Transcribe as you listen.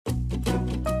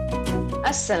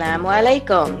Assalamu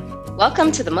alaikum.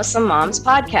 Welcome to the Muslim Moms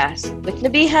Podcast with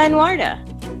Nabiha and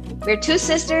Warda. We're two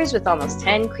sisters with almost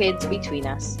 10 kids between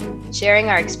us, sharing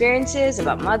our experiences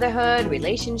about motherhood,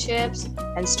 relationships,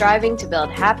 and striving to build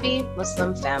happy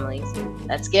Muslim families.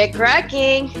 Let's get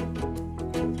cracking.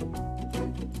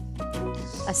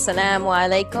 Assalamu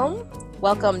alaikum.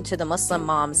 Welcome to the Muslim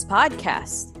Moms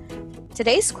Podcast.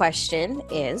 Today's question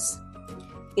is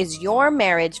your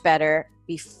marriage better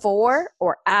before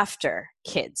or after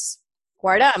kids?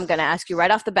 Warda, I'm going to ask you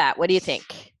right off the bat. What do you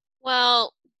think?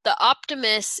 Well, the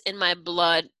optimist in my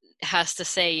blood has to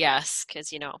say yes,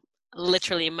 because,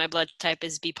 literally my blood type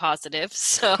is B positive.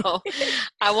 So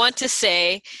I want to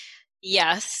say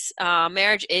yes,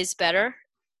 marriage is better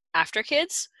after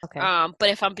kids. Okay. But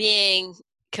if I'm being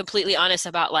completely honest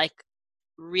about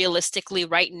realistically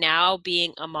right now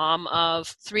being a mom of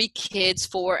 3 kids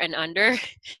 4 and under,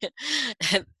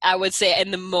 I would say in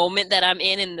the moment that I'm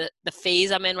in the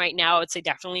phase I'm in right now, I would say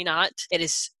definitely not. It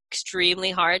is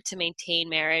extremely hard to maintain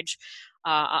marriage,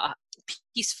 a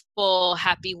peaceful,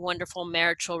 happy, wonderful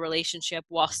marital relationship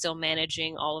while still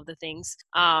managing all of the things.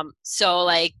 So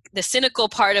the cynical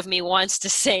part of me wants to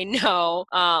say no,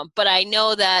 but I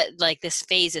know that this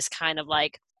phase is kind of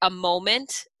a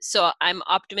moment. So I'm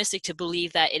optimistic to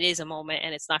believe that it is a moment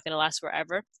and it's not going to last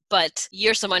forever. But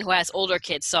you're someone who has older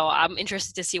kids, so I'm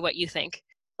interested to see what you think.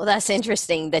 Well, that's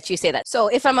interesting that you say that. So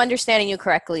if I'm understanding you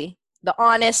correctly, the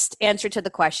honest answer to the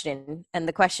question, and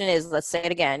the question is, let's say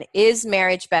it again, is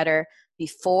marriage better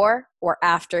before or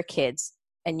after kids?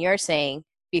 And you're saying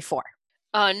before.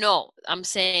 No, I'm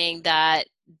saying that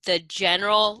the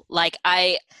general,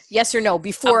 yes or no,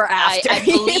 before or after? I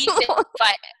believe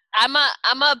I'm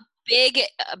a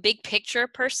big picture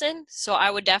person, so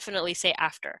I would definitely say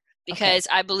after, because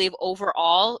I believe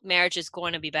overall marriage is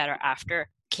going to be better after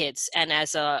kids and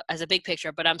as a big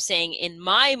picture. But I'm saying in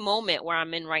my moment where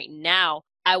I'm in right now,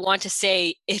 I want to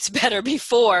say it's better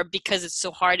before, because it's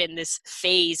so hard in this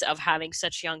phase of having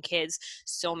such young kids,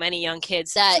 so many young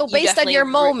kids. That so based on your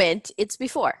moment, it's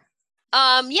before.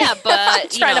 Yeah,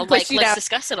 but trying to push you let's down,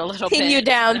 discuss it a little bit. Pin you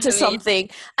down to something.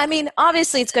 I mean,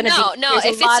 obviously, it's going to be. No. If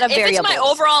it's my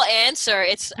overall answer,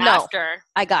 it's after.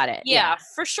 I got it. Yeah,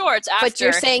 for sure, it's after. But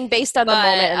you're saying based on the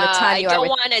moment and the time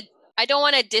I don't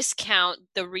want to discount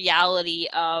the reality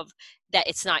of that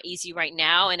it's not easy right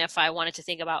now. And if I wanted to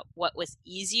think about what was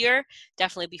easier,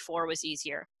 definitely before was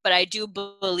easier. But I do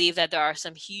believe that there are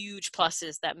some huge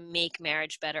pluses that make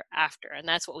marriage better after. And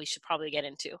that's what we should probably get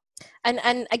into. And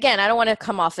again, I don't want to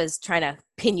come off as trying to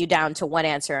pin you down to one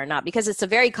answer or not, because it's a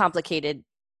very complicated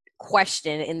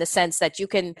question in the sense that you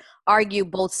can argue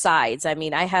both sides. I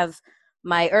mean, I have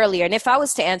my earlier, and if I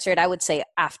was to answer it, I would say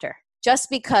after. Just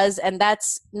because, and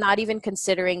that's not even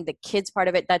considering the kids part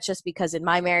of it, that's just because in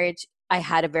my marriage, I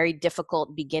had a very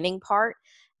difficult beginning part,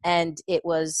 and it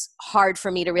was hard for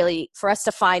me for us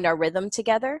to find our rhythm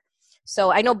together.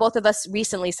 So I know both of us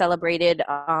recently celebrated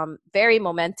very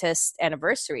momentous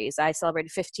anniversaries. I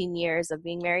celebrated 15 years of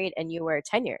being married, and you were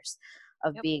 10 years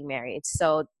of being married.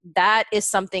 So that is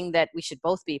something that we should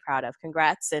both be proud of.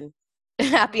 Congrats and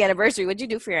happy anniversary. What'd you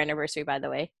do for your anniversary, by the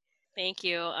way? Thank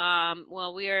you.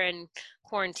 Well, we are in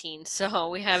quarantine, so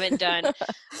we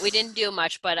didn't do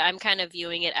much, but I'm kind of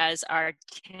viewing it as our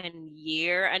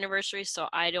 10-year anniversary. So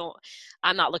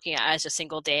I'm not looking at it as a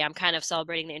single day. I'm kind of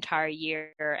celebrating the entire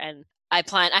year, and I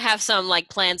have some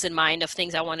plans in mind of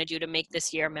things I want to do to make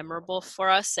this year memorable for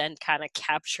us and kind of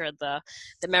capture the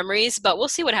memories, but we'll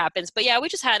see what happens. But yeah, we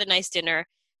just had a nice dinner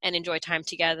and enjoy time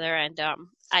together. And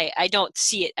I don't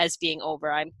see it as being over.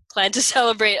 I plan to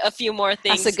celebrate a few more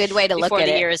things. That's a good way to look at it.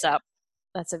 Before the year is up.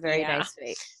 That's a very nice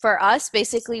way. For us,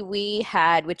 basically, we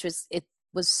had, it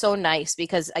was so nice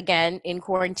because, again, in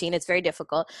quarantine, it's very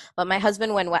difficult. But my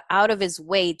husband went out of his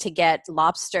way to get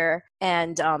lobster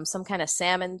and some kind of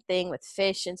salmon thing with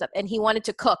fish and stuff. And he wanted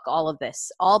to cook all of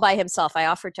this all by himself. I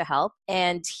offered to help.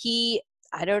 And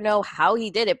I don't know how he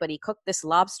did it, but he cooked this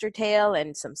lobster tail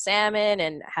and some salmon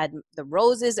and had the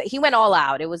roses. He went all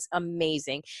out. It was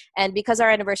amazing. And because our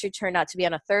anniversary turned out to be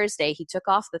on a Thursday, he took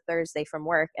off the Thursday from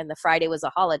work, and the Friday was a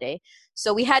holiday.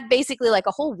 So we had basically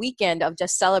a whole weekend of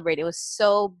just celebrating. It was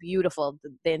so beautiful,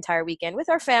 the entire weekend with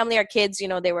our family, our kids,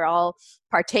 they were all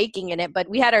partaking in it, but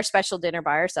we had our special dinner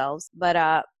by ourselves. But,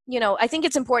 I think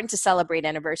it's important to celebrate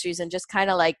anniversaries and just kind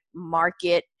of mark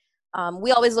it.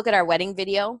 We always look at our wedding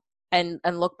video and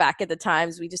look back at the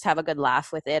times. We just have a good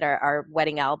laugh with it, our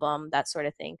wedding album, that sort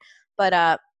of thing.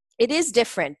 But it is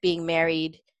different being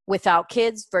married without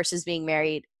kids versus being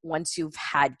married once you've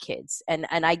had kids. And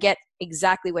I get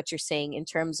exactly what you're saying in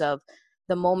terms of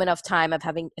the moment of time of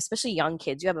having, especially young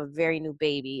kids, you have a very new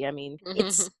baby. I mean,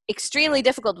 it's extremely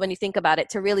difficult when you think about it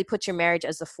to really put your marriage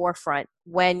as the forefront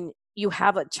when you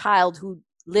have a child who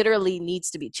literally needs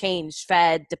to be changed,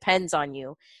 fed, depends on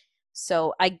you.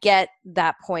 So I get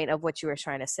that point of what you were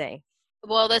trying to say.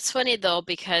 Well, that's funny though,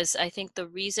 because I think the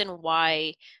reason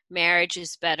why marriage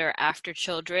is better after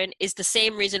children is the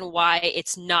same reason why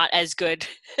it's not as good,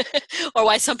 or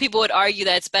why some people would argue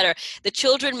that it's better. The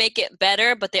children make it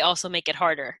better, but they also make it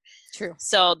harder. True.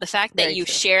 So the fact that Very you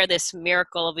true. share this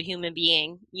miracle of a human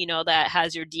being, you know, that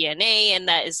has your DNA and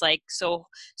that is like so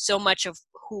much of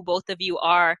who both of you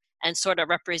are, and sort of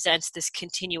represents this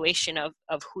continuation of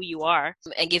who you are,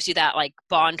 and gives you that like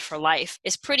bond for life,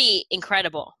 is pretty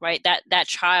incredible, right? That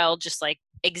child just like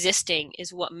existing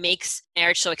is what makes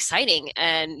marriage so exciting,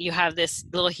 and you have this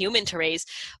little human to raise.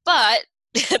 But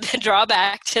the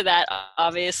drawback to that,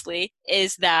 obviously,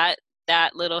 is that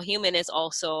that little human is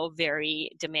also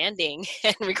very demanding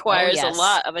and requires a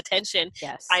lot of attention,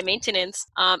 high maintenance,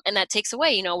 and that takes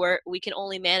away, you know, where we can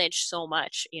only manage so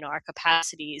much. You know, our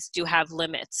capacities do have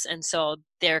limits, and so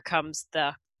there comes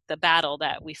the battle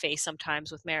that we face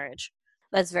sometimes with marriage.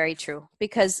 That's very true,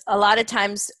 because a lot of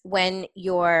times when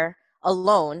you're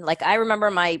alone, like I remember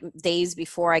my days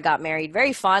before I got married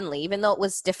very fondly, even though it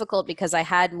was difficult because I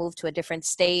had moved to a different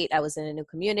state. I was in a new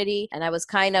community, and I was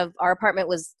kind of, our apartment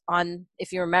was on,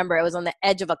 if you remember, it was on the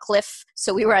edge of a cliff.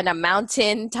 So we were on a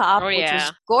mountain top, which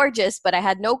was gorgeous, but I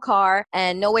had no car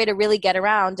and no way to really get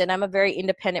around. And I'm a very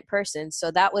independent person.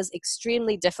 So that was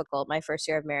extremely difficult my first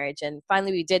year of marriage. And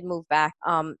finally we did move back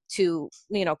to,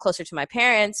 you know, closer to my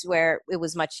parents, where it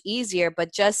was much easier.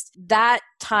 But just that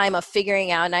time of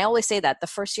figuring out, and I always say that the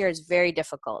first year is very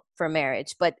difficult for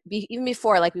marriage, but even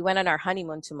before, like we went on our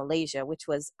honeymoon to Malaysia, which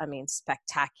was, I mean,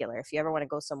 spectacular. If you ever want to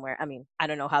go somewhere, I mean, I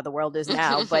don't know how the world is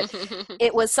now, but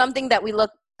it was something that we look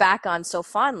back on so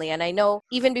fondly. And I know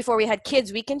even before we had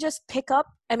kids, we can just pick up,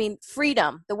 I mean,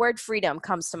 freedom, the word freedom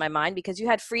comes to my mind, because you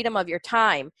had freedom of your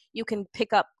time. You can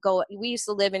pick up, go, we used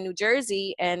to live in New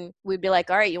Jersey, and we'd be like,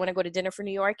 all right, you want to go to dinner for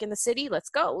New York in the city? Let's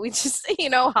go. We just,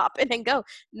 you know, hop in and go.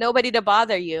 Nobody to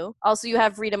bother you. Also, you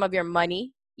have freedom of your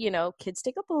money. You know, kids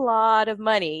take up a lot of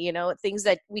money, you know, things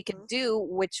that we could do,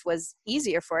 which was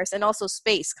easier for us. And also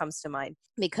space comes to mind,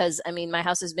 because, I mean, my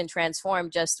house has been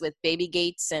transformed just with baby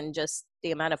gates and just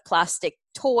the amount of plastic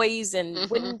toys and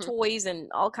wooden toys and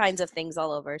all kinds of things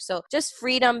all over. So just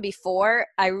freedom before,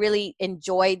 I really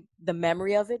enjoyed the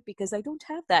memory of it, because I don't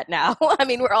have that now. I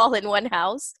mean, we're all in one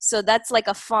house. So that's like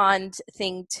a fond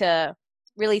thing to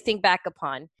really think back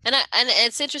upon. And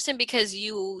it's interesting because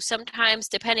you sometimes,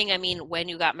 depending, I mean, when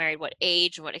you got married, what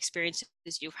age and what experiences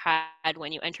you've had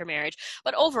when you enter marriage,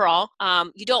 but overall,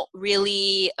 you don't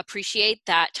really appreciate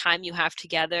that time you have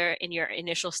together in your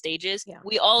initial stages. Yeah.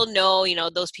 We all know, you know,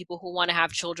 those people who want to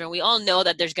have children, we all know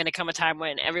that there's going to come a time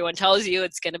when everyone tells you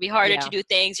it's going to be harder to do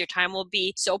things. Your time will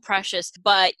be so precious,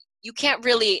 but you can't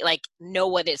really like know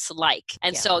what it's like.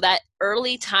 And so that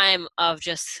early time of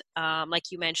just,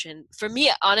 like you mentioned, for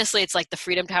me, honestly, it's like the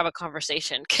freedom to have a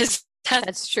conversation, because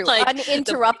that's true. Like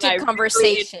uninterrupted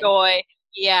conversation. Really enjoy.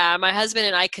 Yeah, my husband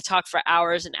and I could talk for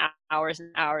hours and hours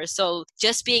and hours. So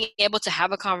just being able to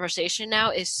have a conversation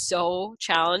now is so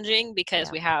challenging,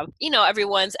 because we have, you know,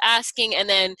 everyone's asking. And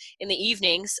then in the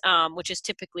evenings, which is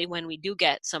typically when we do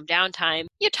get some downtime,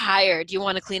 you're tired. You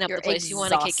want to clean up the place. Exhausted. You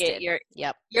want to kick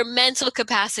it. Your mental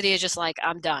capacity is just like,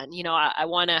 I'm done. You know, I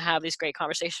want to have this great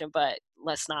conversation, but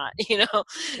let's not, you know?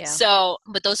 So,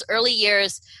 but those early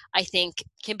years, I think,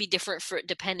 can be different for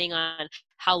depending on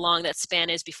how long that span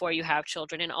is before you have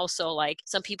children. And also, like,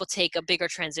 some people take a bigger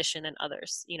transition than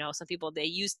others. You know, some people, they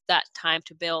use that time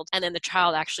to build, and then the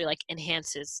child actually like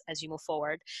enhances as you move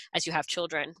forward, as you have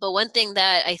children. But one thing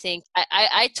that I think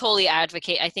I totally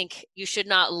advocate, I think you should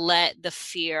not let the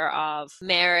fear of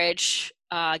marriage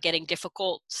getting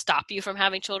difficult stop you from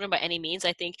having children by any means.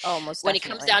 I think when it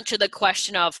comes down to the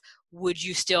question of, would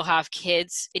you still have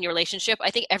kids in your relationship,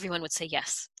 I think everyone would say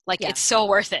yes. Like, it's so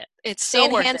worth it. It's so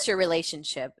worth it. Enhance your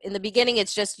relationship. In the beginning,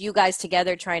 it's just you guys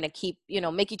together trying to keep, you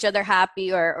know, make each other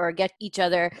happy, or get each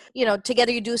other, you know,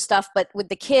 together you do stuff. But with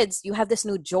the kids, you have this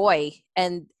new joy,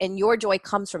 and your joy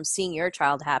comes from seeing your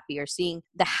child happy, or seeing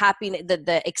the happiness,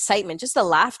 the excitement, just the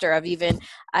laughter of even,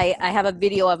 I have a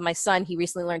video of my son. He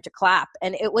recently learned to clap,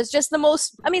 and it was just the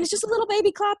most, I mean, it's just a little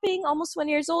baby clapping, almost 1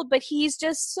 years old, but he's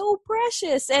just so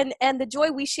precious. And the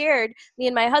joy we shared, me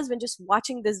and my husband, just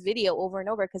watching this video over and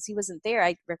over, because he wasn't there.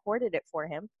 I recorded it for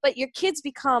him. But your kids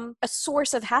become a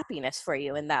source of happiness for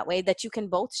you in that way, that you can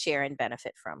both share and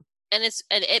benefit from. And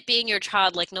it being your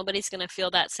child, like nobody's going to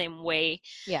feel that same way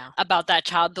Yeah. about that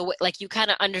child. The way, like you kind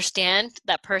of understand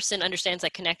that person, understands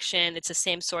that connection. It's the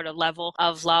same sort of level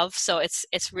of love. So it's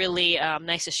really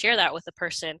nice to share that with a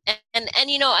person. And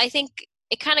you know, I think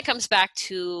it kind of comes back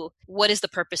to what is the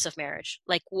purpose of marriage?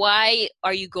 Like, why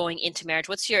are you going into marriage?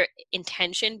 What's your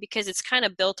intention? Because it's kind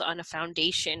of built on a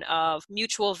foundation of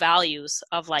mutual values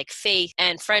of like faith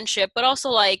and friendship, but also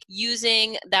like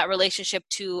using that relationship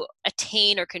to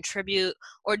attain or contribute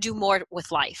or do more with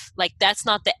life. Like, that's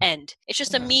not the end. It's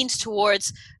just a means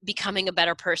towards becoming a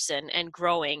better person and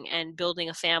growing and building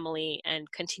a family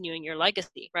and continuing your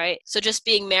legacy, right? So just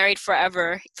being married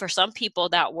forever, for some people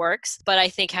that works, but I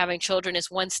think having children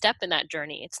is one step in that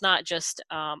journey. It's not just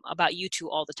about you two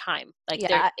all the time. Like,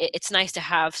 it's nice to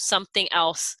have something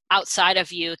else outside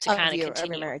of you to kind of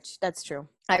continue. Your marriage. That's true.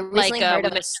 I Like recently heard we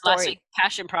of a mentioned last week, story.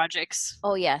 passion projects.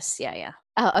 Oh, yes. Yeah.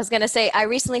 I was going to say, I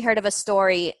recently heard of a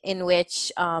story in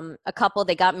which a couple,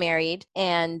 they got married,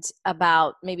 and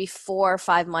about maybe 4 or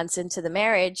 5 months into the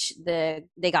marriage,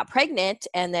 they got pregnant,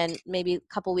 and then maybe a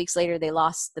couple weeks later, they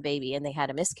lost the baby and they had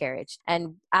a miscarriage.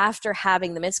 And after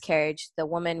having the miscarriage, the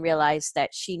woman realized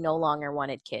that she no longer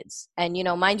wanted kids. And, you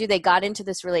know, mind you, they got into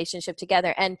this relationship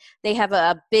together, and they have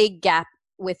a big gap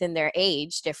within their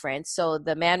age difference. So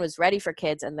the man was ready for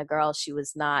kids, and the girl, she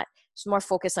was not. She's more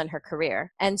focused on her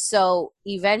career. And so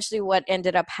eventually what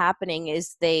ended up happening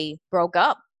is they broke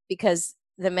up because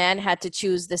the man had to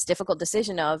choose this difficult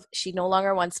decision of, she no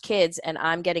longer wants kids and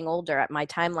I'm getting older. My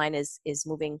timeline is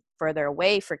moving further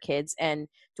away for kids. And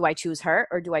do I choose her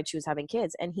or do I choose having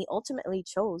kids? And he ultimately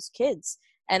chose kids.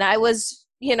 And I was,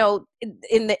 you know,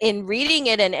 in reading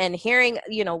it and hearing,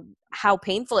 you know, how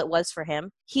painful it was for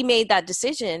him, he made that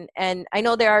decision. And I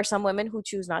know there are some women who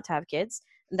choose not to have kids.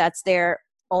 That's their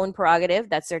own prerogative.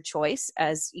 That's their choice,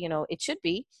 as you know, it should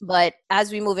be. But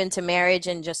as we move into marriage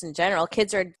and just in general,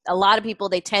 kids are, a lot of people,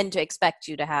 they tend to expect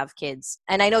you to have kids.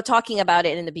 And I know talking about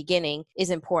it in the beginning is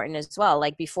important as well.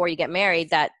 Like before you get married,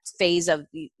 that phase of,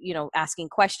 you know, asking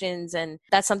questions, and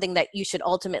that's something that you should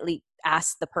ultimately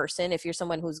ask the person. If you're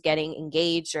someone who's getting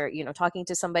engaged or, you know, talking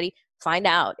to somebody, find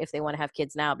out if they want to have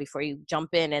kids now before you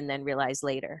jump in and then realize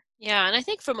later. Yeah, and I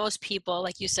think for most people,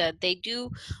 like you said, they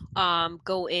do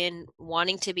go in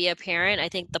wanting to be a parent. I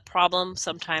think the problem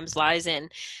sometimes lies in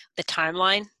the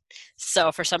timeline.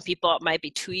 So for some people, it might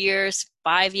be 2 years,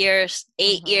 5 years,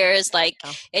 8 years. Like,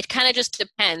 it kind of just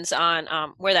depends on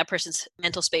where that person's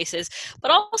mental space is.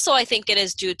 But also, I think it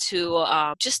is due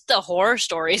to just the horror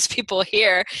stories people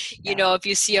hear. You know, if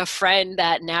you see a friend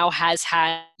that now has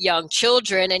had young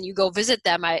children and you go visit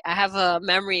them, I have a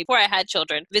memory before I had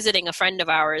children, visiting a friend of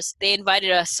ours. They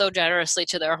invited us so generously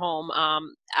to their home.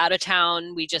 Out of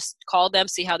town, we just called them,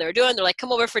 see how they were doing. They're like,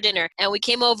 come over for dinner. And we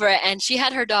came over, and she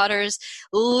had her daughters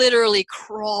literally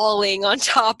crawling on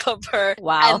top of her.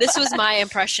 Wow. And this was my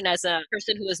impression as a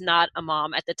person who was not a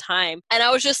mom at the time. And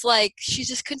I was just like, she's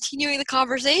just continuing the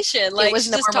conversation. Like, it was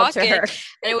she's just normal talking. to her.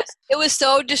 And it was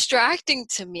so distracting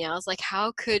to me. I was like,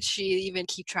 how could she even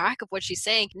keep track of what she's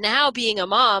saying? Now, being a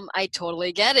mom, I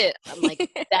totally get it. I'm like,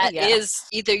 that is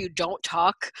either you don't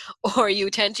talk or you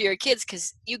tend to your kids,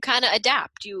 because you kind of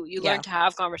adapt. You learn to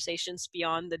have conversations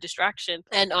beyond the distraction.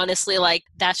 And honestly, like,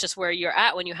 that's just where you're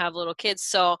at when you have little kids.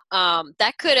 So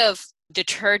that could have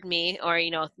deterred me, or,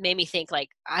 you know, made me think like,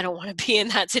 I don't want to be in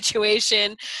that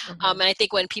situation. And I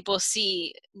think when people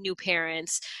see new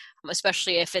parents,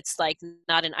 especially if it's like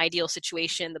not an ideal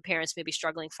situation, the parents may be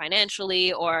struggling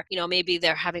financially, or, you know, maybe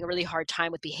they're having a really hard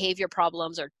time with behavior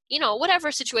problems, or, you know,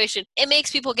 whatever situation, it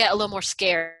makes people get a little more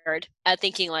scared at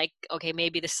thinking like, okay,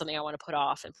 maybe this is something I want to put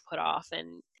off.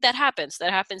 And that happens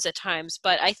at times.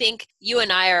 But I think you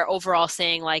and I are overall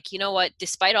saying like, you know what,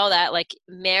 despite all that, like,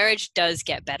 marriage does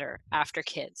get better after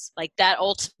kids. Like, that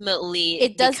ultimately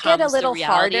it does get a little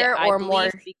harder or more,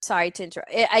 sorry to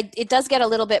interrupt, it does get a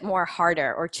little bit more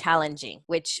harder or challenging,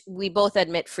 which we both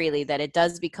admit freely that it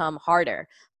does become harder.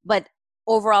 But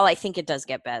overall, I think it does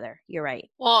get better. You're right.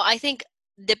 Well, I think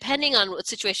depending on what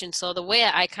situation. So the way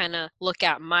I kind of look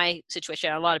at my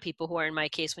situation, a lot of people who are in my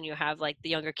case when you have like the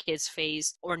younger kids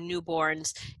phase or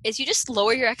newborns, is you just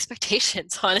lower your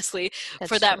expectations, honestly. That's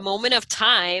for that true. Moment of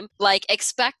time. Like,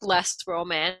 expect less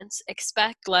romance,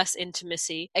 expect less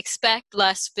intimacy, expect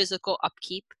less physical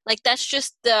upkeep. Like, that's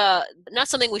just not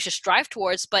something we should strive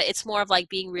towards, but it's more of like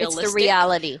being realistic. It's the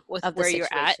reality with of where you're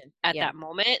at that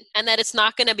moment, and that it's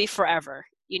not going to be forever.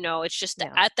 You know, it's just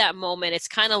at that moment, it's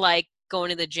kind of like going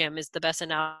to the gym is the best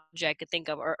analogy I could think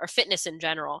of, or fitness in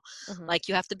general. Like,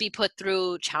 you have to be put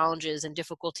through challenges and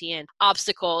difficulty and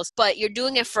obstacles, but you're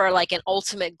doing it for like an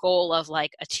ultimate goal of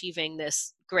like achieving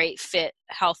this great, fit,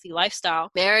 healthy lifestyle.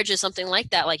 Marriage is something like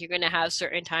that. Like, you're going to have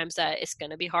certain times that it's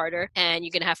going to be harder, and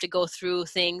you're going to have to go through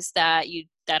things that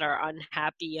are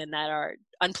unhappy and that are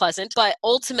unpleasant, but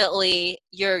ultimately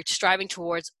you're striving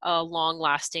towards a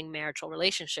long-lasting marital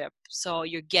relationship. So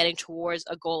you're getting towards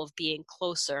a goal of being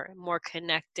closer, more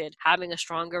connected, having a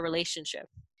stronger relationship,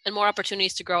 and more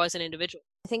opportunities to grow as an individual.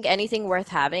 I think anything worth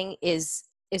having is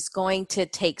going to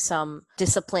take some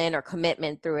discipline or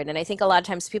commitment through it. And I think a lot of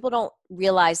times people don't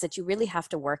realize that you really have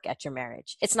to work at your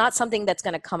marriage. It's not something that's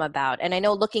going to come about. And I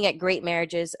know, looking at great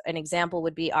marriages, an example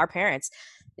would be our parents.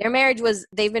 Their marriage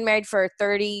they've been married for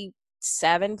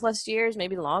 37 plus years,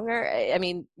 maybe longer. I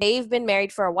mean, they've been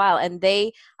married for a while. And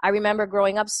I remember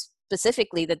growing up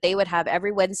specifically that they would have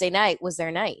every Wednesday night was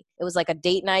their night. It was like a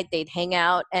date night. They'd hang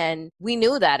out. And we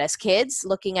knew that as kids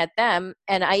looking at them.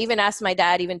 And I even asked my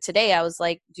dad, even today, I was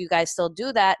like, do you guys still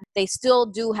do that? They still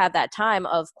do have that time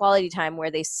of quality time where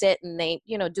they sit and they,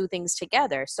 do things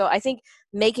together. So I think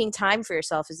making time for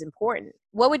yourself is important.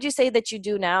 What would you say that you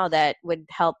do now that would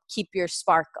help keep your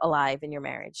spark alive in your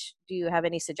marriage? Do you have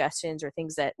any suggestions or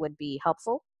things that would be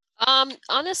helpful?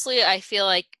 Honestly, I feel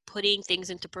like putting things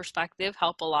into perspective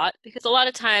help a lot, because a lot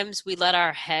of times we let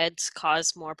our heads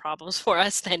cause more problems for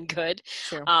us than good.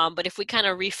 True. But if we kind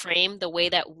of reframe the way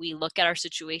that we look at our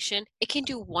situation, it can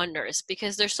do wonders,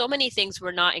 because there's so many things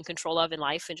we're not in control of in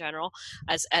life in general.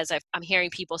 I'm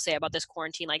hearing people say about this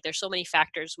quarantine, like, there's so many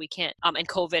factors we can't, and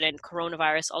COVID and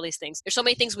coronavirus, all these things. There's so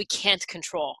many things we can't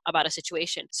control about a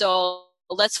situation. So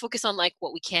let's focus on like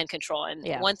what we can control. And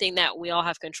one thing that we all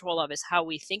have control of is how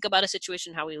we think about a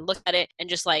situation, how we look at it, and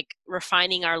just like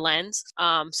refining our lens.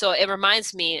 So it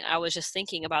reminds me, I was just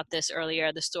thinking about this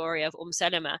earlier, the story of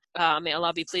Salama. May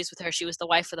Allah be pleased with her. She was the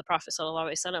wife of the Prophet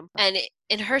sallallahu alaihi wasallam. And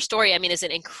in her story, I mean, is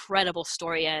an incredible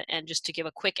story. And just to give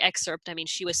a quick excerpt, I mean,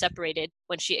 she was separated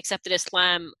when she accepted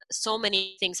Islam. So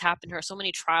many things happened to her, so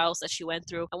many trials that she went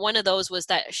through. And one of those was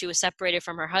that she was separated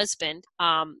from her husband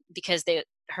because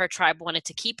her tribe wanted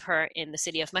to keep her in the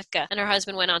city of Mecca, and her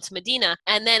husband went on to Medina.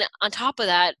 And then on top of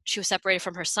that, she was separated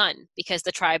from her son because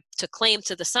the tribe took claim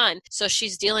to the son. So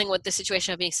she's dealing with the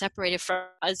situation of being separated from her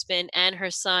husband and her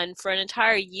son for an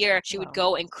entire year. She would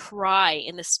go and cry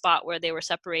in the spot where they were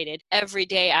separated every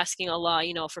day, asking Allah,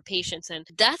 for patience. And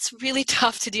that's really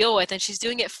tough to deal with. And she's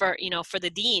doing it for the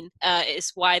deen,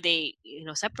 is why they,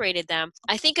 separated them.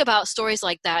 I think about stories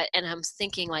like that, and I'm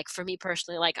thinking, like, for me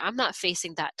personally, like, I'm not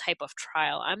facing that type of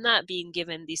trial. I'm not being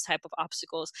given these type of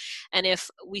obstacles. And if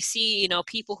we see,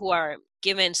 people who are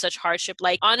given such hardship,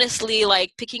 like, honestly,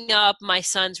 like picking up my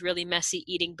son's really messy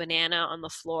eating banana on the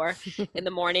floor in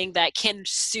the morning, that can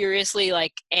seriously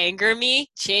like anger me,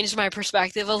 change my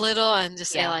perspective a little, and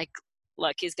just say like,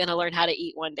 look, he's going to learn how to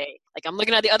eat one day. Like, I'm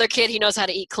looking at the other kid, he knows how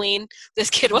to eat clean. This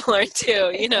kid will learn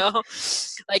too,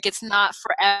 like, it's not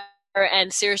forever.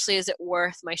 And seriously, is it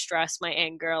worth my stress, my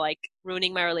anger, like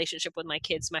ruining my relationship with my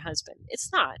kids, my husband?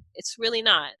 It's not. It's really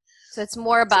not. So it's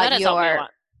more about your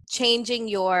changing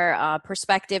your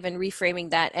perspective and reframing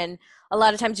that. And a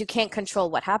lot of times you can't control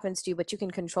what happens to you, but you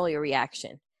can control your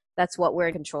reaction. That's what we're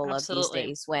in control of these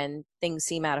days when things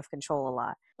seem out of control a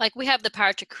lot. Like, we have the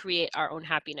power to create our own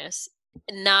happiness,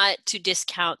 not to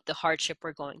discount the hardship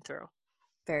we're going through.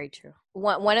 Very true.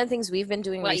 One of the things we've been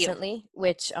doing recently,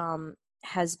 which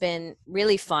has been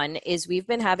really fun, is we've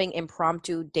been having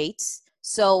impromptu dates.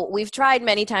 So we've tried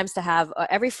many times to have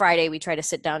every Friday we try to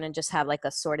sit down and just have like a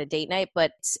sort of date night,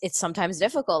 but it's sometimes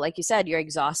difficult. Like you said, you're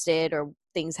exhausted or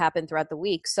things happen throughout the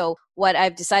week. So what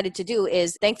I've decided to do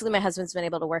is, thankfully my husband's been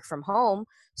able to work from home.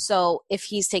 So if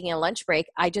he's taking a lunch break,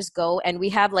 I just go and we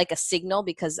have like a signal,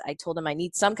 because I told him I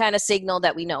need some kind of signal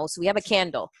that we know. So we have a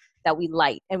candle that we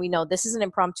light and we know this is an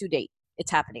impromptu date. It's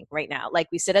happening right now. Like,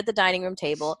 we sit at the dining room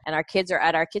table and our kids are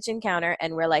at our kitchen counter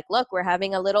and we're like, look, we're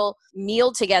having a little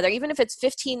meal together, even if it's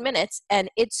 15 minutes. And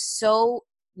it's so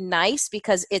nice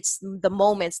because it's the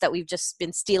moments that we've just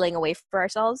been stealing away for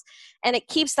ourselves, and it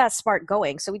keeps that spark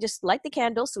going. So we just light the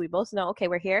candle so we both know, okay,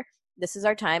 we're here. This is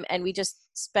our time. And we just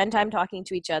spend time talking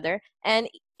to each other. And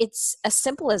it's as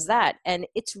simple as that. And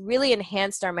it's really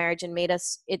enhanced our marriage and made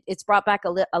us, it's brought back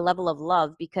a level of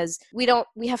love, because we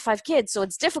have 5 kids. So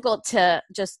it's difficult to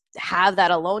just have that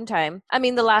alone time. I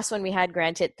mean, the last one we had,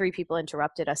 granted, 3 people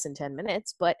interrupted us in 10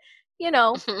 minutes, but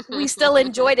we still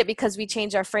enjoyed it because we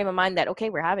changed our frame of mind that, okay,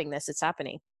 we're having this, it's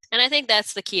happening. And I think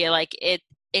that's the key. Like, it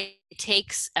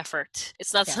takes effort.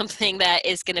 It's not something that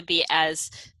is going to be as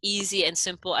easy and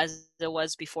simple as it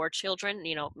was before children,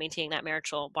 maintaining that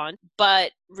marital bond.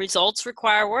 But results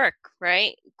require work,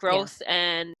 right? Growth,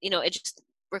 and, it just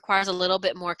requires a little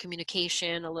bit more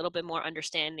communication, a little bit more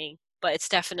understanding. but it's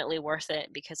definitely worth it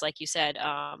because, like you said,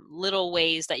 little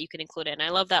ways that you can include it. And I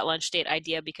love that lunch date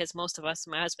idea because most of us,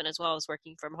 my husband as well, is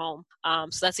working from home.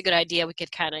 So that's a good idea. We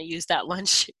could kind of use that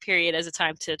lunch period as a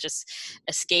time to just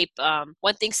escape.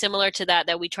 One thing similar to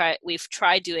that we've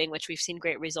tried doing, which we've seen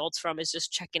great results from, is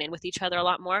just checking in with each other a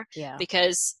lot more. Yeah.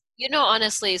 Because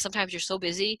honestly, sometimes you're so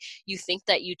busy, you think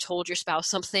that you told your spouse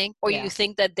something, or you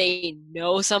think that they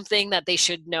know something that they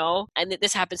should know. And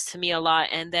this happens to me a lot.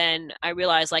 And then I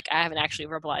realize, like, I haven't actually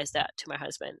verbalized that to my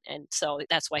husband. And so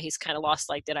that's why he's kind of lost,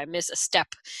 like, did I miss a step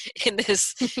in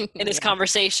this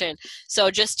conversation?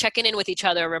 So just checking in with each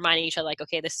other, reminding each other, like,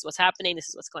 okay, this is what's happening. This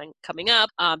is what's coming up.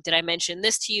 Did I mention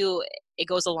this to you? It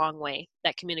goes a long way,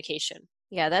 that communication.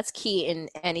 Yeah, that's key in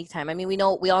any time. I mean, we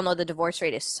all know the divorce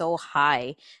rate is so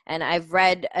high. And I've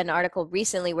read an article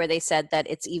recently where they said that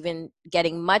it's even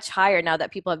getting much higher now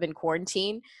that people have been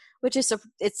quarantined, which is,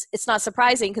 it's not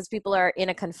surprising because people are in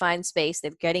a confined space.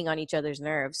 They're getting on each other's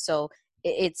nerves. So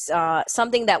it's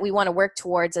something that we want to work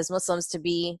towards as Muslims, to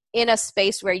be in a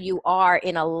space where you are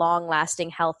in a long-lasting,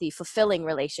 healthy, fulfilling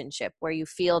relationship, where you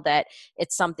feel that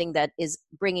it's something that is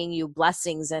bringing you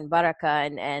blessings and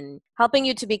barakah and helping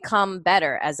you to become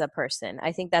better as a person.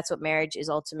 I think that's what marriage is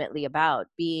ultimately about,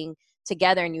 being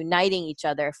together and uniting each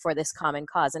other for this common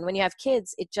cause. And when you have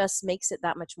kids, it just makes it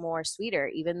that much more sweeter,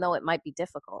 even though it might be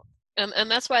difficult.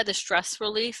 And that's why the stress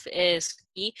relief is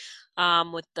key,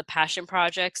 with the passion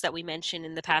projects that we mentioned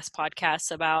in the past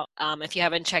podcasts about. If you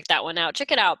haven't checked that one out,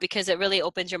 check it out, because it really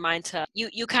opens your mind to,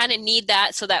 you kind of need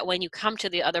that so that when you come to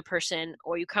the other person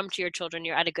or you come to your children,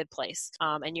 you're at a good place,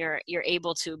 and you're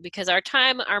able to, because our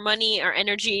time, our money, our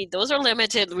energy, those are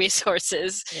limited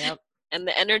resources. Yep. And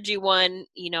the energy one,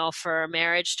 for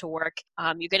marriage to work,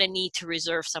 you're going to need to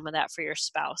reserve some of that for your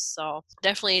spouse. So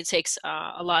definitely it takes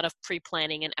a lot of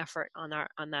pre-planning and effort on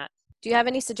that. Do you have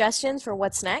any suggestions for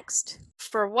what's next?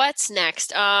 For what's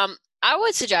next, I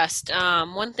would suggest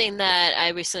one thing that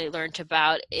I recently learned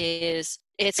about is,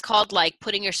 it's called, like,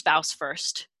 putting your spouse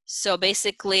first. So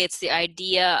basically, it's the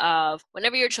idea of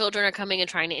whenever your children are coming and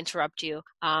trying to interrupt you,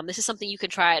 this is something you can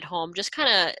try at home, just kind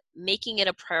of making it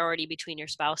a priority between your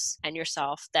spouse and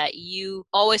yourself, that you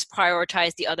always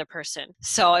prioritize the other person.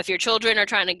 So if your children are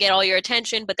trying to get all your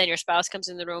attention, but then your spouse comes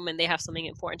in the room and they have something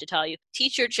important to tell you,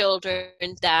 teach your children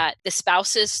that the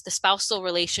spousal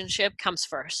relationship comes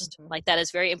first. Mm-hmm. Like, that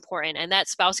is very important. And that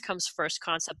spouse comes first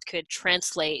concept could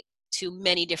translate to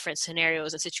many different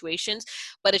scenarios and situations,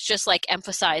 but it's just like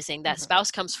emphasizing that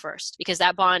spouse comes first, because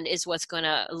that bond is what's going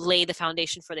to lay the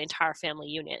foundation for the entire family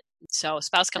unit. So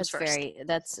spouse comes first.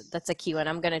 That's a key one.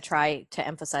 I'm going to try to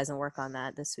emphasize and work on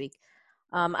that this week.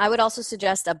 I would also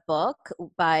suggest a book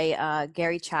by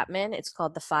Gary Chapman. It's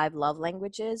called The 5 Love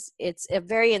Languages. It's a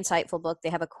very insightful book. They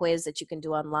have a quiz that you can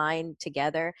do online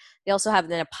together. They also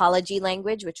have an apology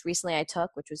language, which recently I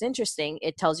took, which was interesting.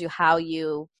 It tells you how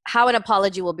an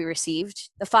apology will be received.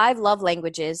 The 5 Love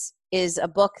Languages is a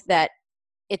book that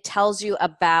it tells you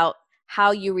about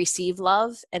how you receive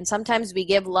love. And sometimes we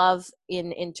give love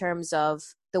in terms of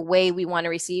the way we want to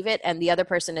receive it, and the other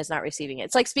person is not receiving it.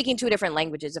 It's like speaking 2 different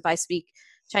languages. If I speak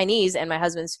Chinese and my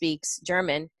husband speaks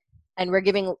German, and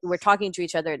we're talking to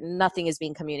each other, nothing is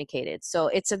being communicated. So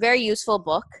it's a very useful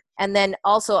book. And then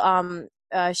also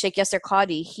Sheikh Yasser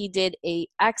Qadhi, he did a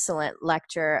excellent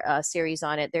lecture series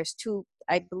on it. There's 2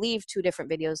 different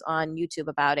videos on YouTube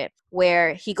about it,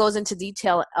 where he goes into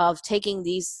detail of taking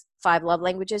these 5 love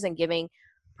languages and giving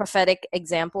prophetic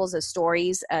examples as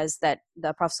stories as that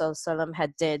the Prophet ﷺ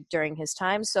had did during his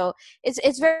time. So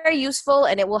it's very useful,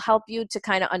 and it will help you to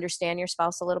kind of understand your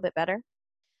spouse a little bit better.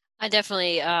 I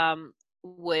definitely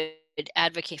would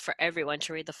advocate for everyone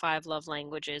to read The 5 Love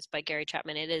Languages by Gary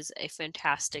Chapman. It is a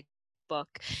fantastic book,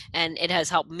 and it has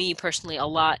helped me personally a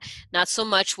lot. Not so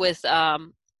much with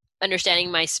understanding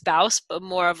my spouse, but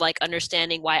more of like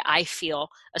understanding why I feel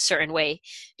a certain way,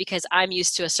 because I'm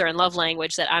used to a certain love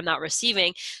language that I'm not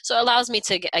receiving. So it allows me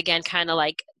to, again, kind of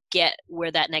like get where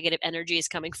that negative energy is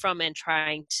coming from and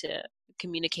trying to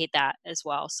communicate that as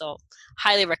well. So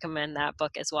highly recommend that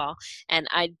book as well. And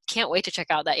I can't wait to check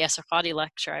out that Yasser Qadhi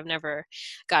lecture. I've never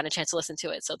gotten a chance to listen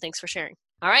to it. So thanks for sharing.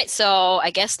 All right, so I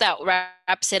guess that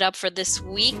wraps it up for this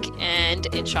week, and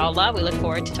inshallah, we look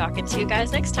forward to talking to you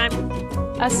guys next time.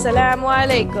 Assalamu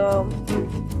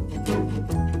alaikum.